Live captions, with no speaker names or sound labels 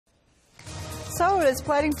Seoul is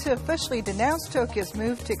planning to officially denounce Tokyo's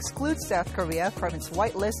move to exclude South Korea from its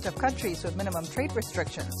white list of countries with minimum trade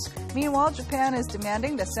restrictions. Meanwhile, Japan is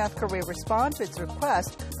demanding that South Korea respond to its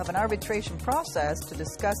request of an arbitration process to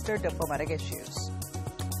discuss their diplomatic issues.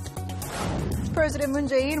 President Moon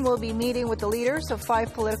Jae-in will be meeting with the leaders of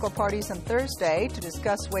 5 political parties on Thursday to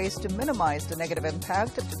discuss ways to minimize the negative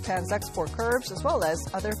impact of Japan's export curbs as well as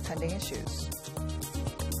other pending issues.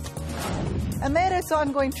 Amid its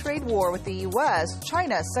ongoing trade war with the U.S.,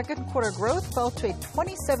 China's second quarter growth fell to a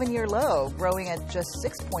 27-year low, growing at just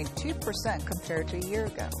 6.2% compared to a year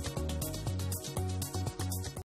ago.